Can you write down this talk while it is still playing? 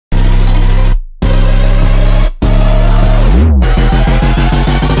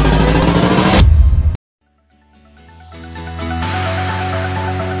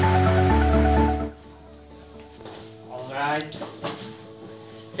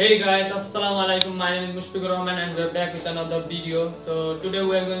Hey guys, Assalamu alaikum. My name is Mushfiqur Rahman and we're back with another video. So today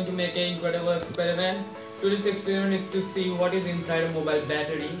we are going to make an incredible experiment. Today's experiment is to see what is inside a mobile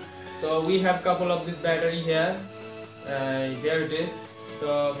battery. So we have couple of this battery here. Here it is.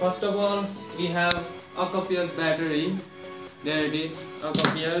 So first of all we have Acopier's battery. There it is,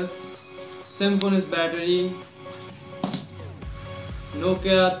 Acopier's. Symphony's battery.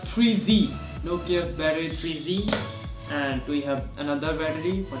 Nokia's battery 3Z. And we have another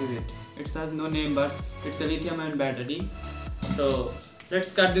battery. What is it? It has no name, but it's a lithium-ion battery. So let's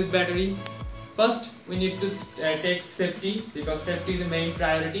cut this battery. First we need to take safety, because safety is the main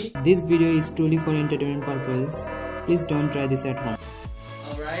priority. This video is truly for entertainment purposes. Please don't try this at home.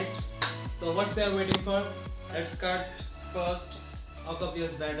 Alright, so what we are waiting for? Let's cut first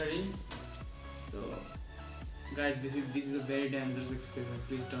Acopier's battery. So guys, this is a very dangerous experiment.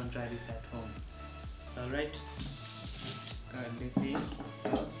 Please don't try this at home. Alright, cut this in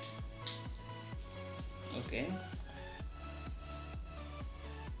first. Okay.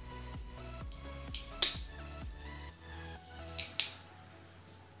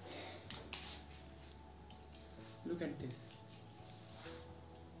 Look at this.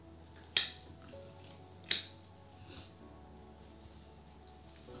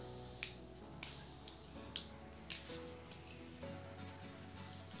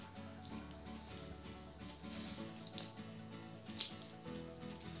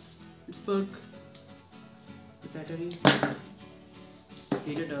 Spark the battery,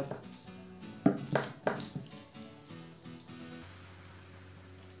 heat it up.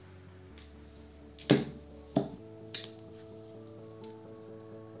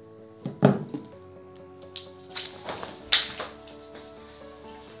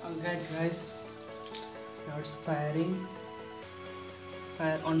 Alright guys, now it's firing.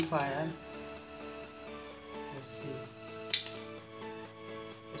 Fire on fire. Let's see.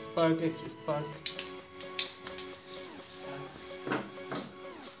 Spark it, spark.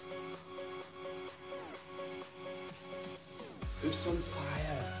 It's on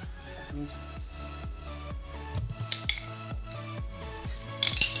fire.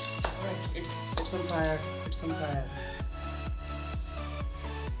 Alright, it's on fire. It's on fire.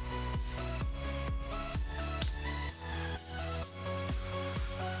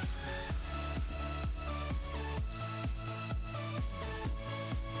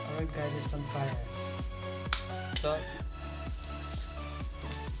 Alright guys, it's on fire. So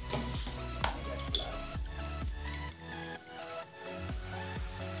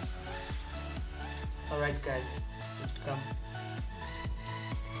alright guys, just come.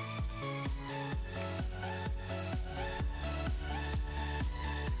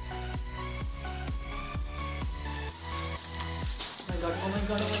 Oh my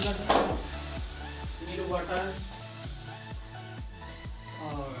god. You need water.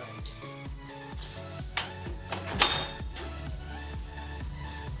 Alright.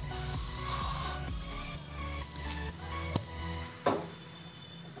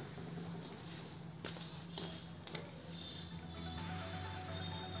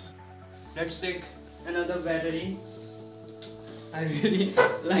 Let's take another battery. I really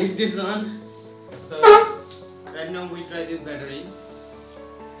like this one. So right now we try this battery.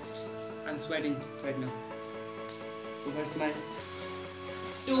 I'm sweating right now. So where's my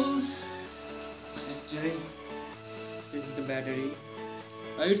tools? Actually, this is the battery.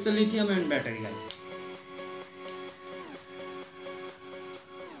 It's a lithium-ion battery, guys.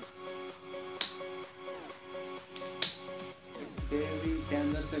 Very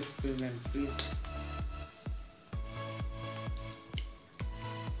dangerous experiment, please.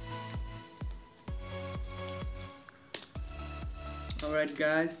 Alright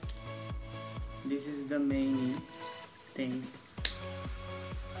guys, this is the main thing.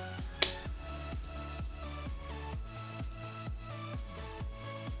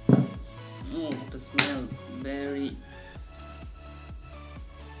 Oh, the smell very.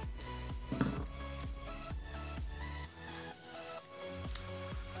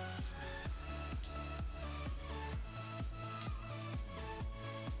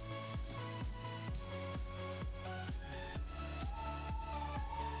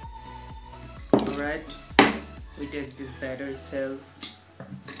 Alright, we take this battery cell.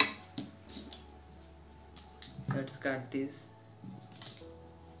 Let's cut this.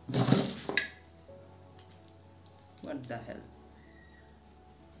 What the hell?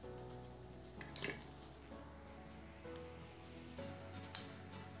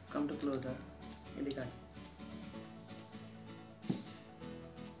 Come to closer.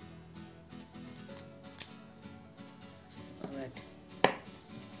 Alright.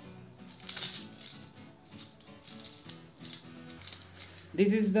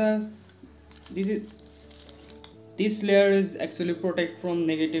 This is the this is this layer is actually protect from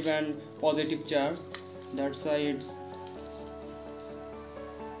negative and positive charge. That's why it's,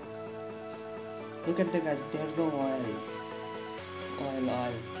 look at the guys, there's the oil.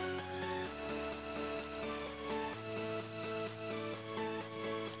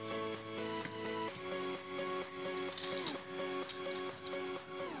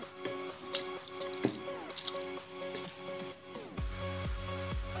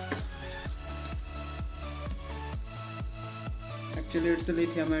 Actually it's a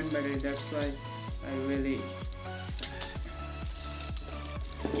lithium-ion battery, that's why I really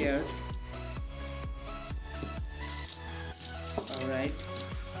scared. Alright,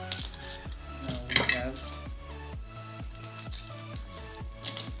 now we have,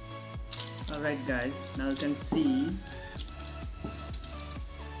 alright guys, now you can see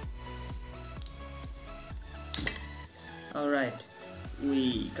alright,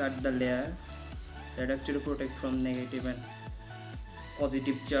 we cut the layer that actually protect from negative and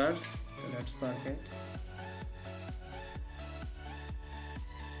positive charge, so that's perfect.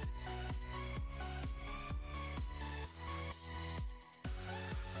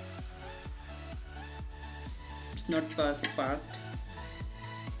 It's not perfect.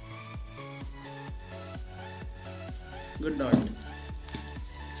 Good dot.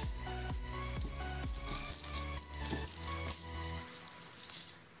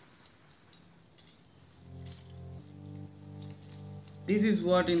 This is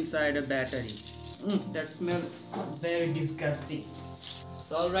what inside a battery. That smells very disgusting.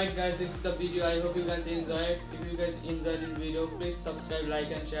 So alright guys, this is the video. I hope you guys enjoyed. If you guys enjoyed this video, please subscribe,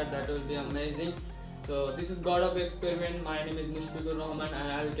 like and share. That will be amazing. So this is God of Experiment. My name is Mushfiqur Rahman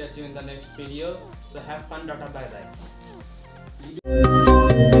and I will catch you in the next video. So have fun. Tata, bye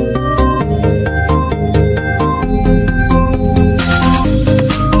bye.